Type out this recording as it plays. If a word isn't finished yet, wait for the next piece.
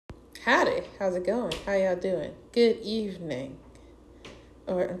Howdy, how's it going? How y'all doing? Good evening.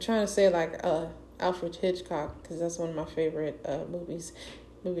 Or I'm trying to say like Alfred Hitchcock because that's one of my favorite movie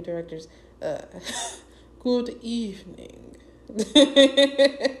directors. Uh, Good evening.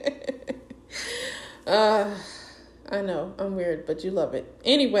 uh, I know I'm weird, but you love it.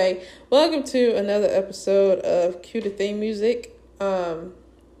 Anyway, welcome to another episode of Cue the Theme Music.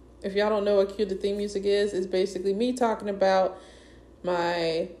 If y'all don't know what Cue the Theme Music is, it's basically me talking about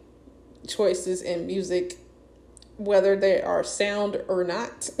my choices in music, whether they are sound or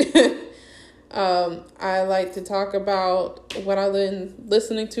not. I like to talk about what I've been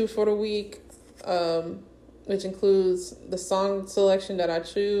listening to for the week, which includes the song selection that I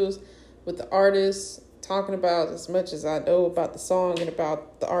choose with the artists, talking about as much as I know about the song and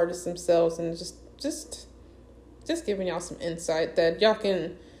about the artists themselves, and just giving y'all some insight that y'all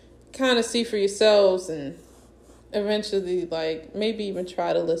can kind of see for yourselves and eventually like maybe even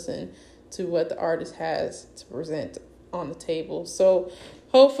try to listen to what the artist has to present on the table. So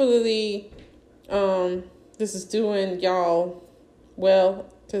hopefully this is doing y'all well,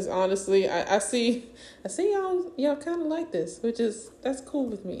 because honestly I see y'all kind of like this, that's cool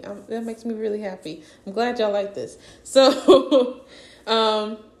with me. That makes me really happy. I'm glad y'all like this. So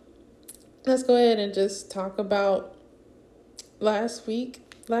let's go ahead and just talk about last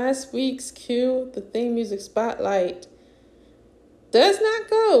week's Cue the Theme Music Spotlight does not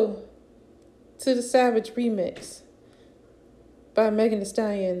go to the Savage remix by Megan Thee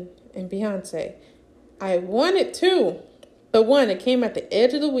Stallion and Beyonce. I wanted to, but one, it came at the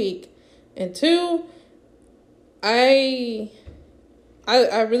edge of the week, and two, I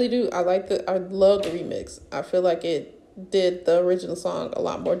really do. I love the remix. I feel like it did the original song a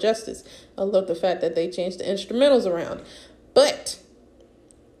lot more justice. I love the fact that they changed the instrumentals around, but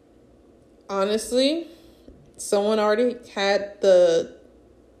honestly, someone already had the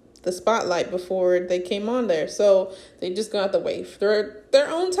spotlight before they came on there, so they just gonna have to wait for their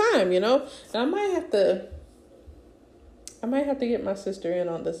own time, And I might have to get my sister in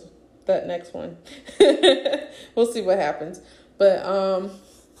on that next one. We'll see what happens, but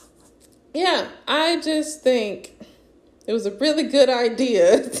yeah, I just think it was a really good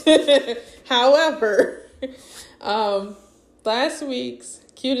idea. However, last week's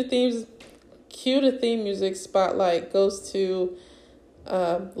Cue the Theme Music Spotlight goes to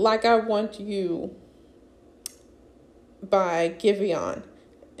Like I Want You by Giveon.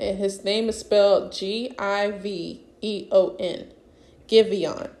 And his name is spelled Giveon.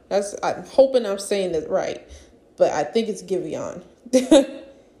 Giveon. I'm hoping I'm saying it right, but I think it's Giveon.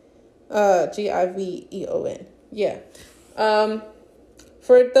 Giveon. Yeah.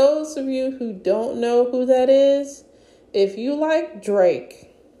 For those of you who don't know who that is, if you like Drake,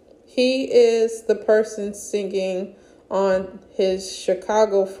 he is the person singing on his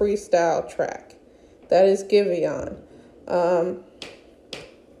Chicago freestyle track. That is Giveon. I'm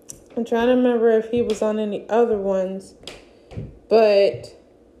trying to remember if he was on any other ones, but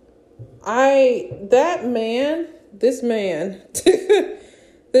this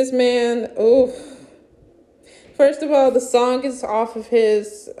man, oh, first of all, the song is off of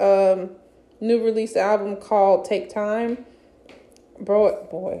his new release album called Take Time. Boy,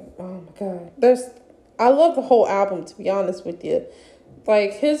 oh my God. I love the whole album, to be honest with you.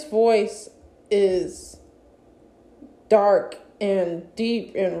 Like, his voice is dark and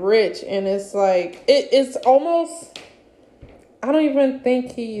deep and rich, and it's like, it's almost, I don't even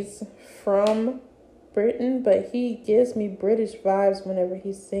think he's from Britain, but he gives me British vibes whenever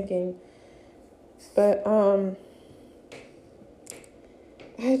he's singing. But, oh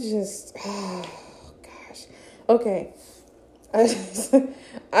gosh. Okay.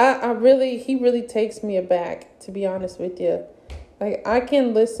 He really takes me aback, to be honest with you. Like, I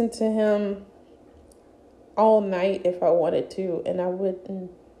can listen to him all night if I wanted to, and I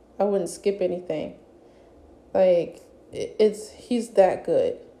wouldn't skip anything. Like, he's that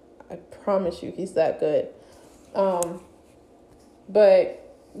good. I promise you, he's that good.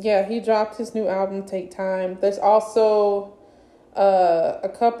 But yeah, he dropped his new album, Take Time. There's also a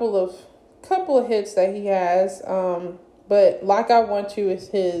couple of hits that he has. But Like I Want You is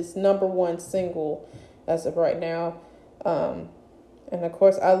his number one single as of right now. And of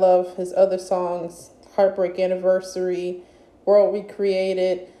course, I love his other songs, Heartbreak Anniversary, World We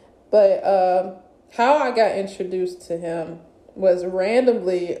Created. But how I got introduced to him was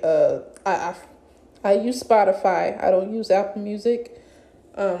randomly, I use Spotify. I don't use Apple Music,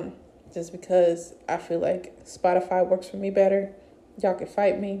 just because I feel like Spotify works for me better. Y'all can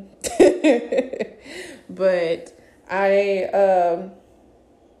fight me. But I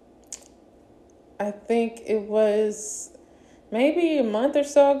think it was maybe a month or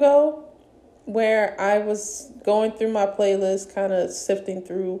so ago, where I was going through my playlist, kind of sifting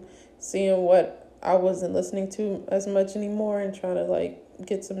through, seeing what I wasn't listening to as much anymore and trying to like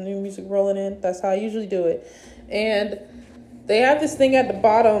get some new music rolling in. That's how I usually do it. And they have this thing at the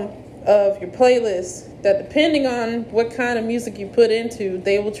bottom of your playlist that, depending on what kind of music you put into,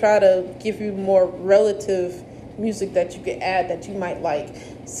 they will try to give you more relative music that you can add that you might like.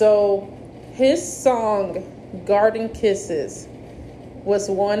 So his song Garden Kisses was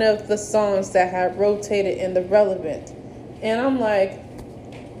one of the songs that had rotated in the relevant. And I'm like,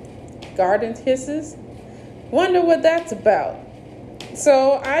 Garden Kisses? Wonder what that's about.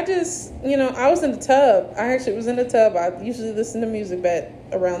 So I just, I was in the tub. I actually was in the tub. I usually listen to music back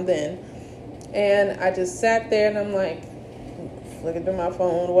around then. And I just sat there and I'm like, looking through my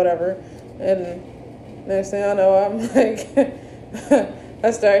phone, whatever. And next thing I know, I'm like,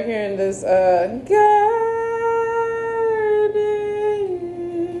 I start hearing this, garden.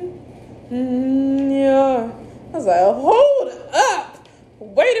 Yeah. I was like, hold up.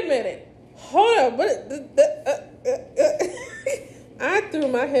 Wait a minute. Hold up. I threw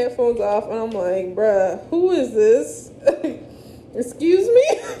my headphones off and I'm like, bruh, who is this? Excuse me?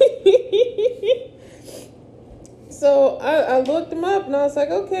 So I looked him up and I was like,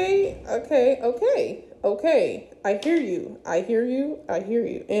 okay. I hear you.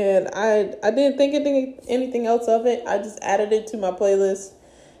 And I didn't think anything else of it. I just added it to my playlist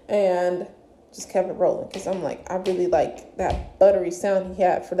and just kept it rolling because I'm like, I really like that buttery sound he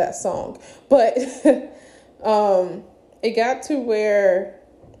had for that song. But it got to where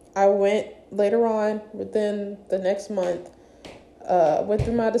I went later on within the next month, went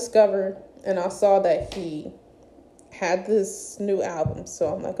through my Discover, and I saw that he had this new album.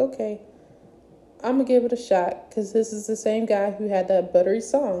 So I'm like, okay, I'm going to give it a shot because this is the same guy who had that buttery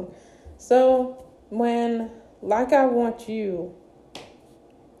song. So when Like I Want You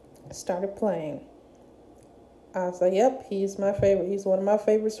started playing, I was like, yep, he's my favorite. He's one of my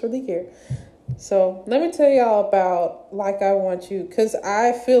favorites for the year. So let me tell y'all about Like I Want You, because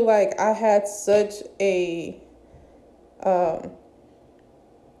I feel like I had such a, I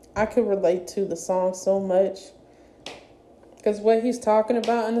could relate to the song so much, because what he's talking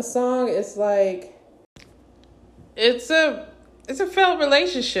about in the song is like, it's a failed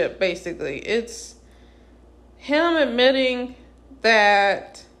relationship, basically. It's him admitting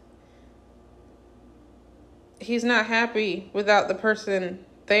that he's not happy without the person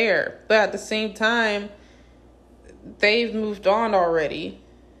there, but at the same time, they've moved on already,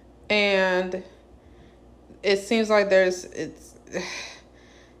 and it seems like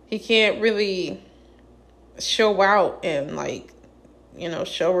he can't really show out and like,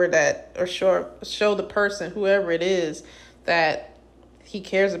 show her that, or show the person, whoever it is, that he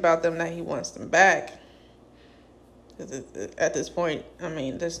cares about them, that he wants them back. At this point, I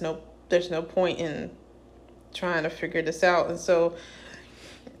mean, there's no point in trying to figure this out. And so,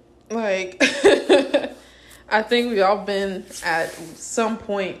 like, I think we all been at some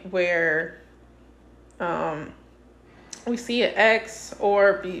point where we see an ex,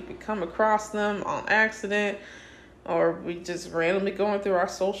 or we come across them on accident, or we just randomly going through our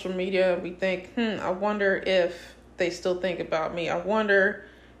social media. We think, I wonder if they still think about me. I wonder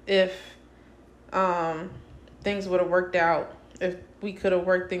if things would have worked out, if we could have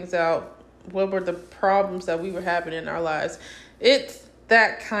worked things out. What were the problems that we were having in our lives? It's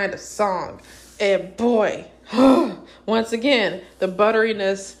that kind of song. And boy, once again, the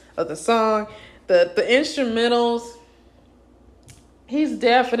butteriness of the song, the instrumentals, he's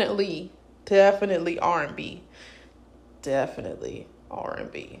definitely R&B. Definitely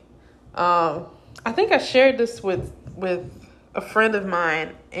R&B. I think I shared this with a friend of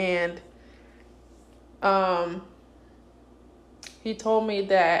mine, and he told me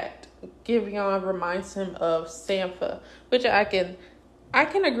that Giveon reminds him of Sampha, which I can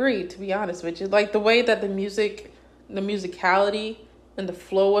agree, to be honest with you. Like the way that the musicality and the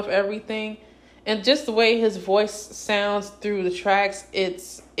flow of everything, and just the way his voice sounds through the tracks,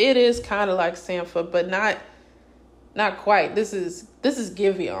 it is kind of like Sampha, but not quite. This is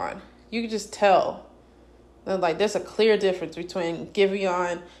Giveon. You can just tell. Like there's a clear difference between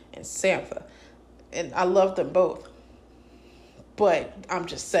Giveon and Sampha, and I love them both. But I'm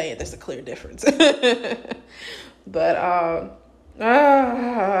just saying there's a clear difference. But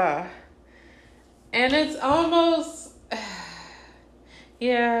and it's almost,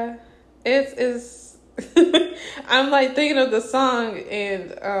 yeah, it's I'm like thinking of the song,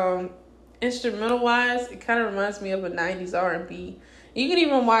 and instrumental wise, it kind of reminds me of a 90s R&B. You can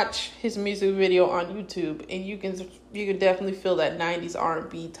even watch his music video on YouTube, and you can definitely feel that 90s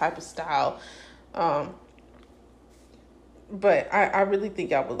R&B type of style. But I really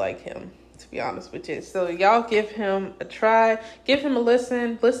think I would like him, to be honest with you. So y'all give him a try. Give him a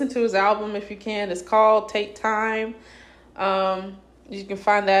listen. Listen to his album if you can. It's called Take Time. You can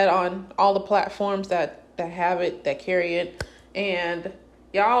find that on all the platforms that have it, that carry it. And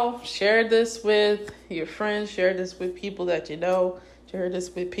y'all share this with your friends. Share this with people that you know. Share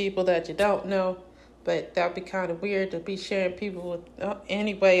this with people that you don't know. But that'd be kind of weird to be sharing people with.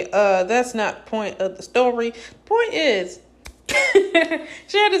 Anyway, that's not the point of the story. The point is,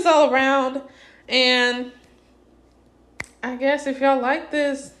 share this all around. And I guess if y'all like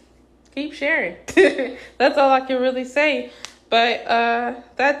this, keep sharing. That's all I can really say. But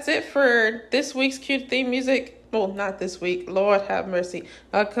that's it for this week's Cute Theme Music. Well, not this week. Lord have mercy.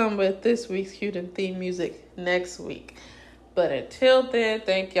 I'll come with this week's Cute and Theme Music next week. But until then,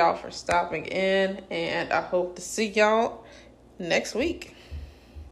 thank y'all for stopping in. And I hope to see y'all next week.